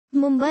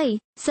Mumbai,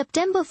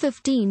 September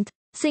 15th,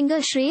 singer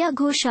Shreya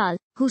Ghoshal,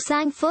 who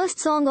sang first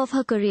song of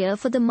her career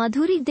for the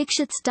Madhuri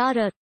Dixit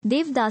starrer,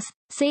 Devdas,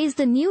 says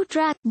the new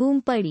track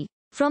Boom Padi,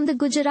 from the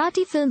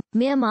Gujarati film,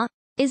 Myanmar,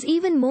 is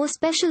even more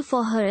special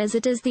for her as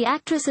it is the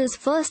actress's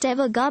first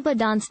ever Garba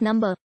dance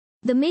number.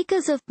 The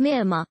makers of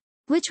Myanmar,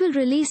 which will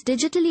release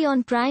digitally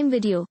on Prime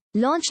Video,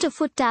 launched a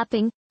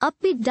foot-tapping,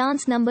 upbeat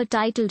dance number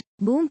titled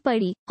Boom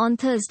Padi on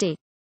Thursday.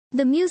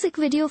 The music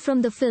video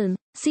from the film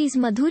sees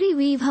Madhuri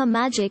weave her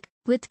magic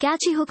with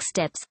catchy hook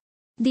steps.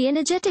 The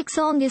energetic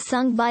song is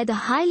sung by the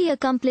highly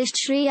accomplished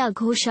Shreya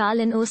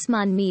Ghoshal and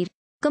Osman Mir,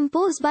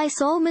 composed by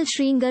Soumil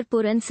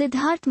Sringarpur and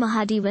Siddharth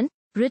Mahadevan,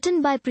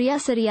 written by Priya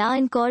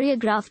and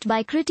choreographed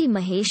by Kriti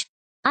Mahesh.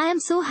 "I am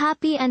so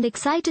happy and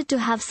excited to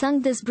have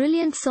sung this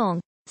brilliant song,"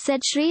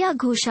 said Shreya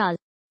Ghoshal.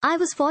 "I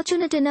was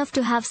fortunate enough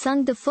to have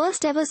sung the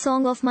first ever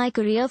song of my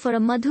career for a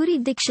Madhuri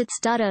Dixit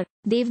starrer,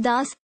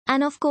 Devdas,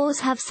 and of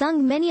course have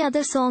sung many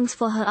other songs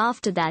for her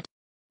after that.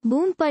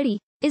 Boom Padi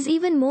is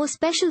even more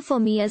special for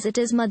me as it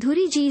is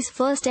Madhuri ji's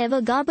first ever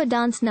Garba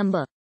dance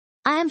number.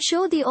 I am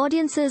sure the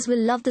audiences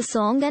will love the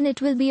song and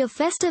it will be a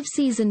festive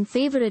season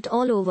favorite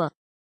all over."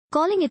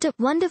 Calling it a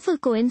wonderful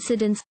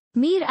coincidence,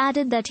 Mir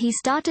added that he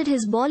started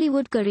his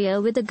Bollywood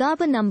career with a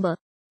Garba number.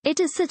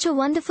 "It is such a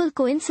wonderful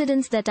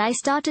coincidence that I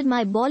started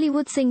my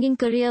Bollywood singing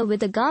career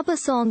with a Garba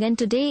song and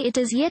today it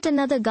is yet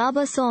another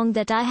Garba song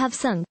that I have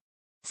sung."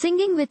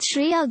 Singing with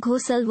Shreya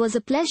Ghoshal was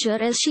a pleasure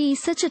as she is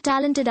such a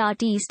talented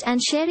artist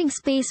and sharing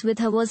space with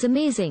her was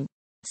amazing.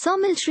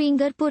 Soumil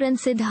Sringarpur and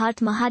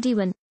Siddharth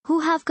Mahadevan, who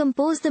have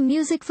composed the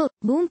music for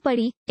Boom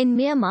Padi in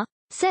Myanmar,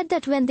 said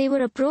that when they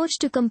were approached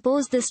to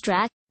compose this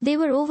track, they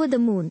were over the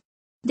moon.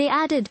 They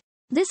added,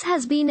 "This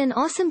has been an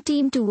awesome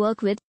team to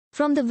work with,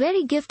 from the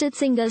very gifted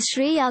singers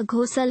Shreya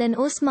Ghoshal and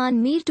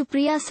Osman Mir to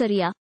Priya,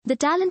 the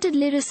talented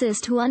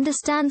lyricist who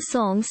understands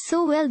songs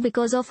so well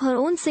because of her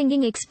own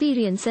singing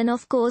experience, and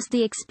of course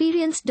the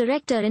experienced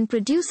director and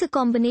producer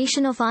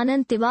combination of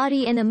Anand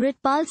Tiwari and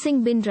Amritpal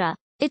Singh Bindra.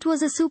 It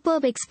was a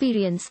superb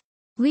experience.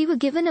 We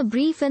were given a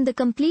brief and the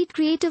complete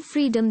creative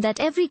freedom that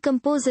every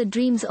composer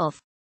dreams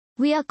of.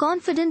 We are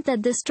confident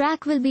that this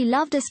track will be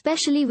loved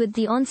especially with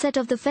the onset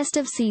of the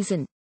festive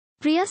season."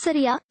 Priya,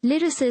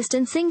 lyricist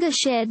and singer,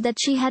 shared that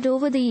she had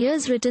over the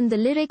years written the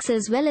lyrics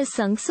as well as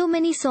sung so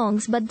many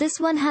songs, but this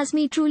one has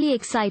me truly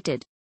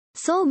excited.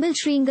 Soumil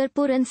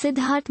Sringarpur and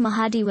Siddharth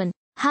Mahadevan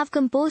have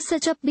composed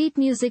such upbeat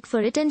music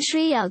for it and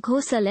Shreya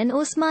Ghoshal and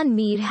Osman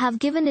Mir have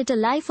given it a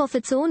life of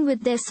its own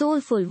with their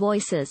soulful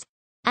voices.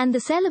 And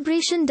the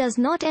celebration does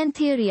not end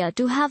here.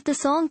 To have the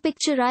song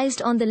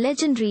picturized on the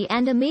legendary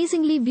and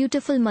amazingly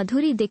beautiful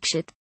Madhuri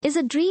Dixit is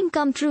a dream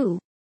come true.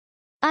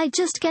 I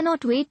just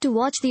cannot wait to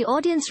watch the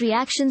audience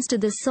reactions to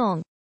this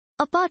song.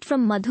 Apart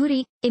from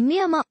Madhuri,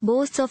 Myanmar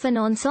boasts of an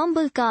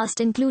ensemble cast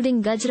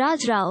including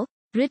Gajraj,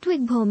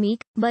 Ritwik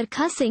Bhomik,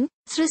 Barkha Singh,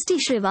 Srishti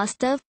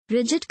Srivastav,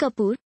 Rajit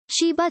Kapur,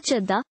 Sheba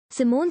Chadda,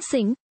 Simone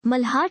Singh,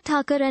 Malhar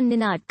Thakur and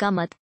Ninad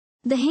Kamath.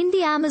 The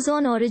Hindi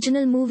Amazon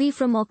original movie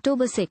from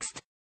October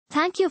 6th.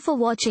 Thank you for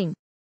watching.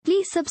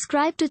 Please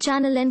subscribe to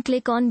channel and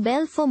click on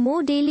bell for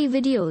more daily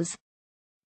videos.